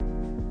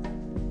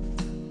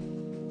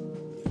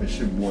It's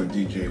your boy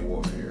DJ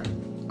Wolf here.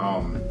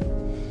 Um,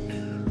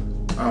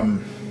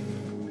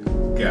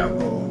 got a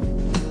little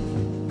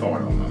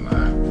thought on my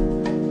mind.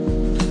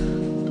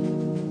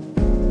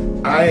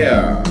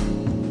 I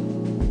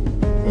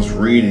was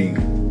reading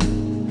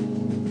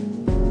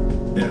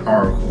an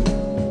article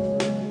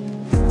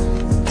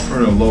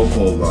from a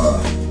local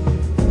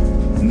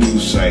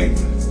news site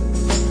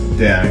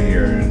down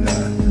here in the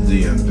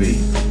DMV.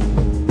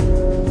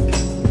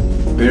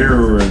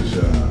 There was a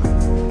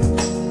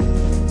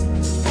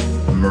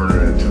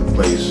murder that took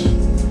place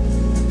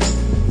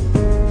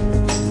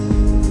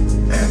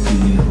at the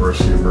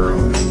University of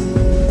Maryland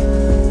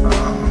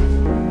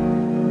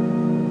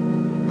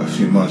a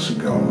few months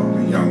ago of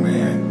a young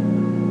man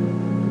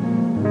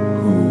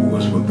who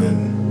was within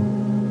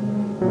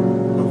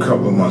a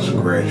couple of months of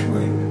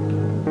graduating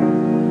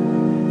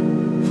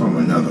from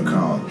another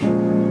college.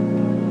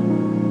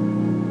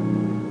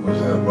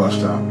 Was at a bus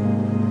stop,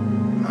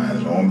 mind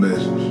his own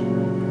business,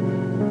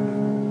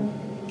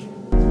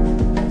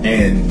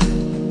 and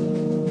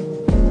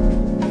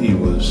he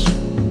was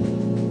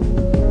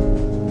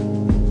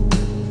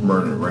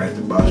murdered right at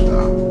the bus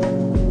stop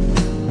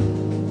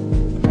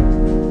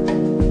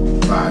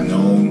by a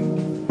known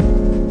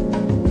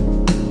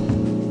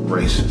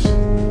racist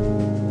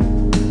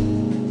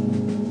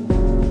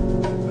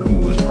who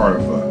was part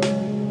of a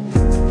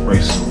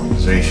racist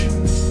organization,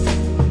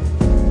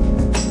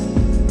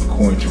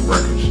 according to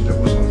records that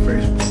was on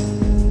Facebook.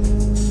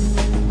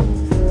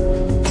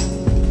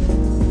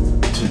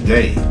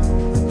 Today,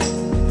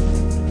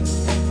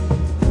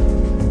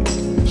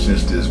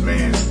 since this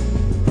man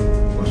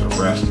was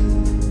arrested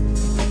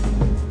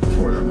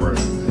for the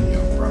murder of the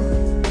young brother,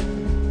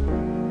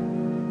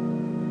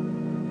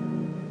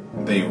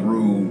 they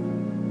ruled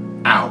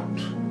out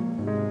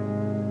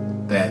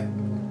that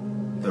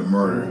the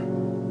murder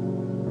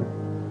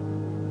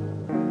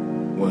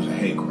was a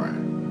hate crime.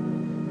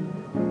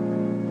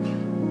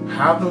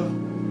 How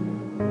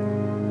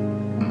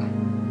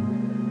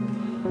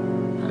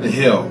the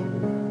hell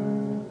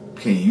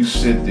can you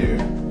sit there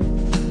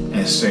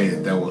and say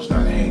that that was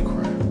not a hate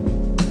crime?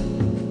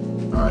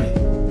 Alright?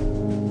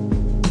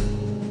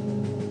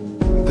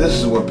 This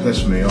is what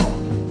pissed me off.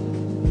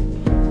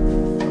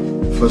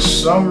 For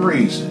some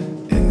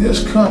reason, in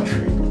this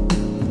country,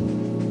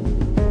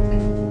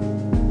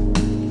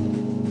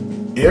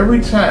 every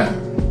time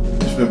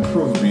it's been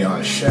proven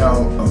beyond a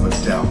shadow of a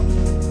doubt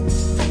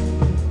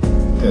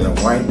that a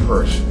white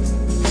person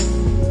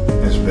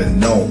has been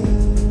known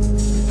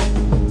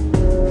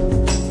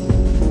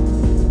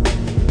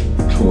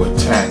to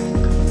attack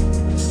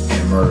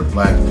and murder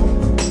black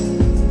folk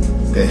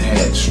that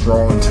had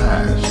strong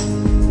ties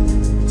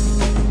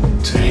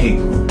to hate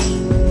groups,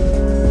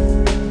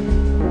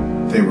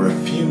 they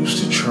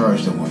refused to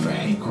charge them with a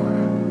hate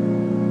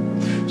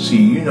crime.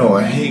 See, you know,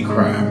 a hate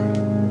crime,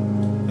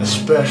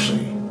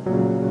 especially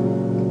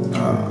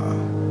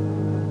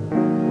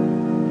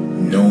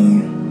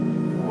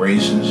known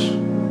racists,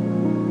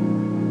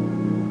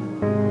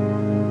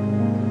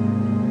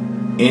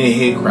 any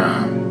hate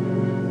crime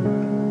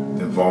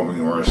involving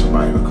murder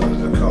somebody because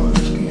of the color of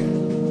their skin,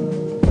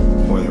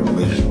 or their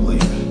religious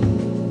beliefs,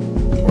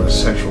 or the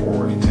sexual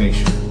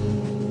orientation,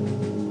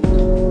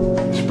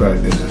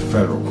 especially if it's a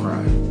federal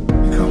crime,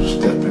 it comes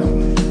with death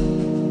penalty.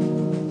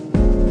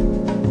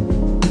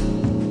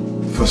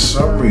 For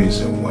some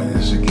reason, when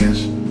it's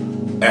against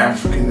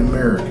African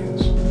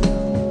Americans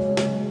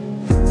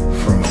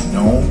from a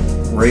known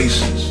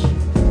racist,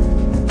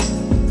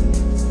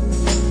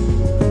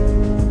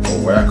 or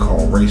what I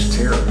call race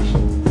terrorists,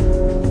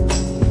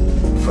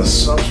 for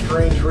some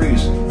strange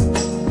reason,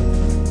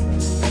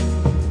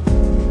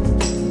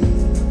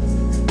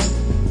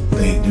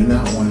 they do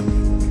not want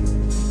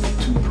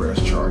to press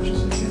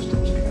charges against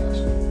those guys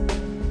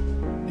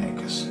and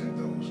consider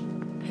those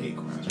hate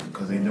crimes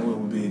because they know it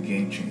would be a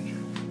game changer.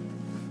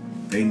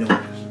 They know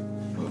this,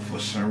 but for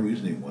some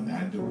reason they will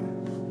not do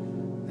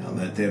it. Now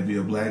let that be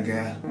a black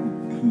guy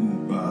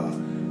who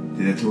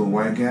did it to a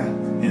white guy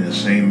in the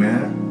same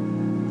manner,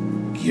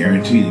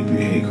 guaranteed it'd be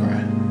a hate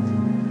crime.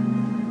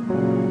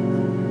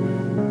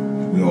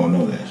 We all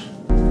know this.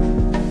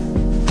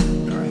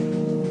 Alright.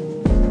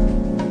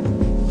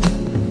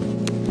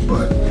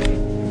 But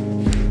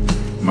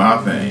my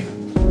thing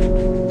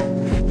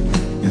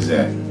is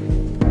that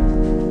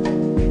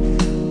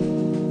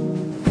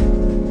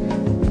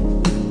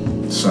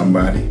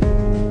somebody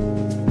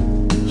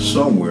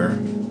somewhere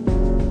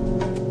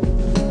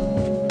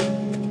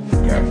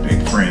got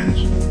big friends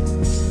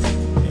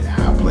in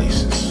high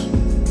places.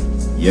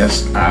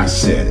 Yes, I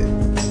said it.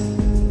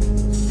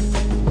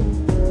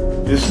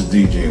 This is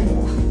DJ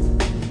Wolf.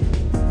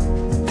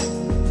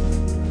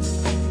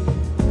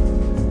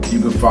 You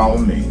can follow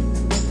me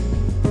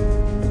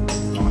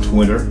on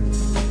Twitter,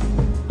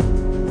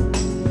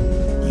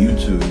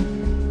 YouTube,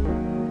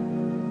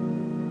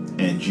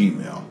 and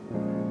Gmail.